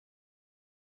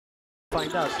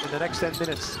Find out in the next 10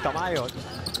 minutes. Tamayon.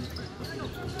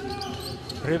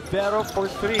 Rivero for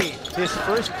 3. His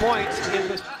first points in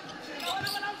the...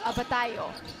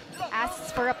 Abatayo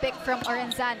asks for a pick from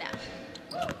Orenzana.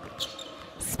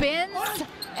 Spins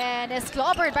and is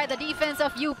clobbered by the defense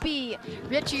of UP.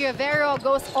 Richie Rivero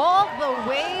goes all the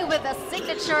way with a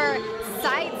signature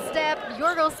sidestep,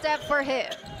 Euro step for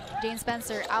him. Jane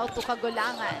Spencer out to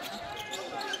Kagulangan.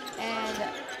 And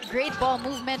great ball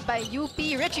movement by UP.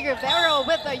 Richie Rivero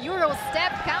with a Euro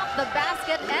step, count the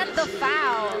basket and the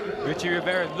foul. Richie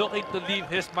Rivero looking to leave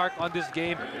his mark on this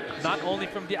game, not only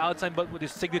from the outside, but with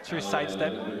his signature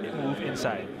sidestep move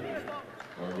inside.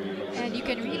 And you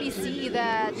can really see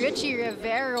that Richie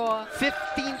Rivero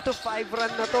 15-5 run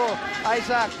na to,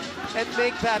 Isaac, and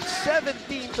make that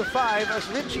 17-5 as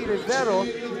Richie Rivero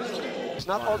is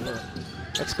not on there.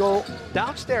 Let's go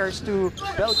downstairs to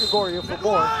Bel Gregorio for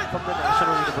more from the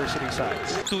National University side.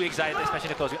 Too excited, especially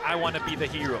in the closing. I want to be the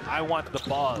hero. I want the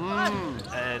ball.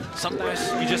 And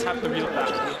sometimes you just have to reel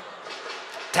back.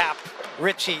 Tap,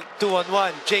 Richie,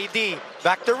 2-on-1, JD,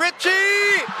 back to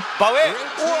Richie! Bawi!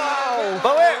 Wow!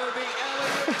 Bawi!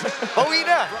 Bawi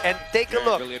na! And take a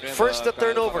look, first the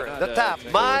turnover, the tap,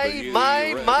 my,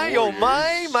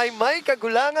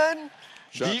 Kagulangan.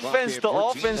 Defense to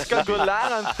offense,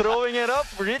 Kagulangan throwing it up,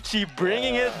 Richie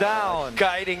bringing it down.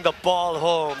 Guiding the ball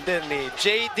home, didn't he?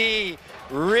 JD,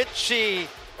 Richie,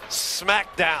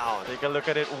 smackdown. Take a look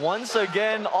at it once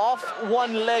again, off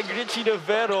one leg, Richie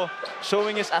Rivero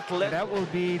showing his athletic. That will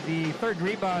be the third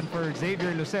rebound for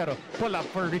Xavier Lucero. Pull up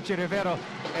for Richie Rivero.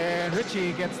 And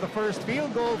Richie gets the first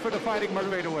field goal for the Fighting Mark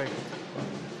right away.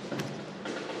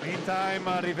 Meantime,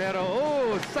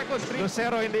 Rivero, second three.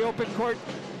 Lucero in the open court.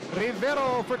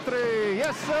 Rivero for 3.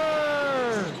 Yes,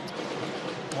 sir!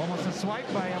 Almost a swipe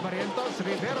by Abarientos.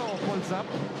 Rivero pulls up.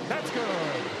 That's good.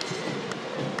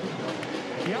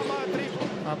 Yama 3.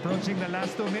 Approaching the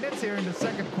last 2 minutes here in the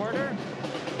second quarter.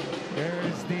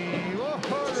 There's the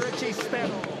Richie step.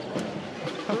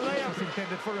 Layups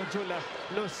intended for Ojula.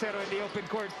 Lucero in the open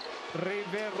court.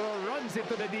 Rivero runs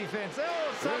into the defense.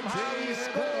 Somehow he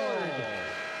scored.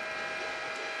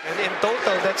 And in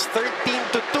total, that's 13-2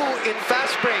 in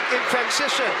fast break, in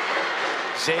transition.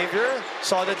 Xavier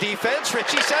saw the defense.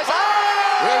 Richie says,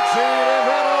 Richie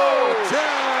Rivero!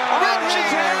 Richie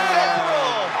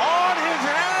Rivero on his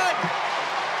head!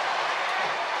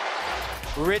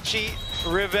 Richie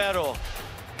Rivero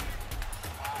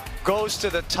goes to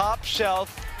the top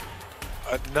shelf.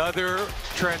 Another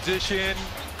transition,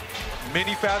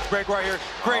 mini fast break right here.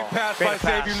 Great pass by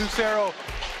Xavier Lucero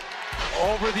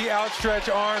over the outstretched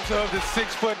arms of the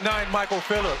 6'9" Michael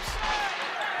Phillips.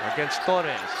 Against Torres,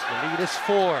 the lead is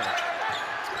 4.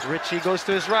 Richie goes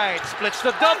to his right, splits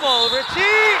the double,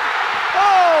 Richie!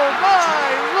 Oh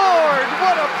my Lord,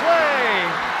 what a play!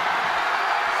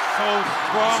 So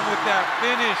strong with that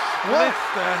finish, splits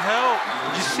the help.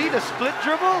 Did you see the split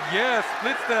dribble? Yeah,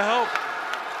 splits the help.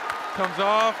 Comes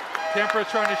off, Tempera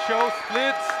trying to show,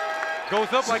 splits,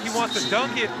 goes up like he wants to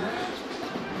dunk it.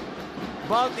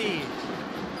 Baldi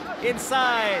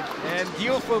inside, and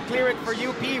Diouf will clear it for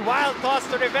UP. Wild toss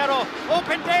to Rivero.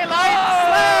 Open daylight.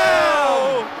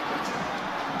 Slam!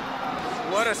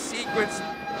 What a sequence.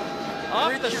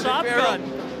 Off the shotgun.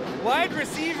 Wide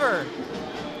receiver.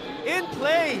 In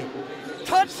play.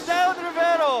 Touchdown,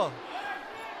 Rivero.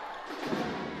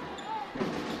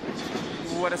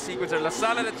 What a sequence. La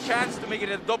Salle had a chance to make it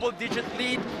a double-digit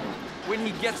lead when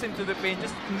he gets into the paint.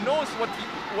 Just knows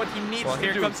what he needs to do.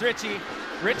 Here comes Richie.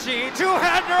 Richie,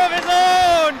 two-hander of his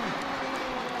own!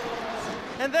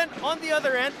 And then on the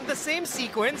other end, in the same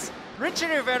sequence, Richie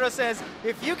Rivero says,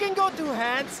 if you can go 2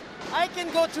 hands, I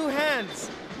can go 2 hands.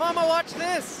 Mama, watch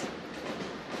this.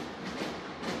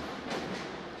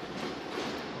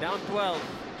 Down 12.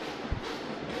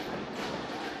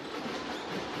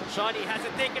 Shawnee has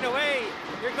it taken away.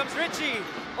 Here comes Richie.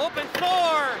 Open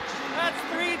floor. That's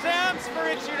 3 jams for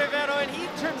Richie Rivero, and he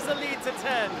turns the lead to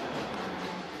 10.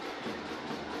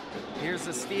 Here's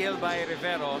a steal by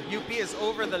Rivero. UP is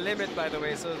over the limit, by the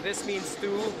way, so this means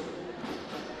 2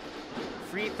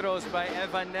 free throws by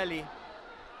Evan Nelly.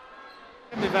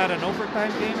 We've had an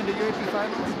overtime game in the UAP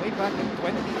Finals way back in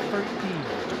 2013.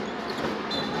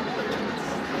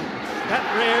 It's that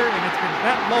rare and it's been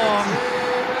that long.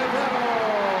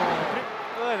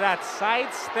 Look at that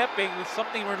sidestepping is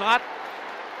something we're not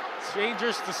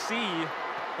strangers to see.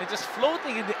 And just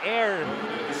floating in the air.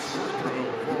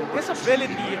 His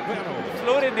ability to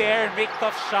float in the air and make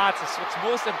tough shots is what's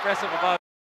most impressive about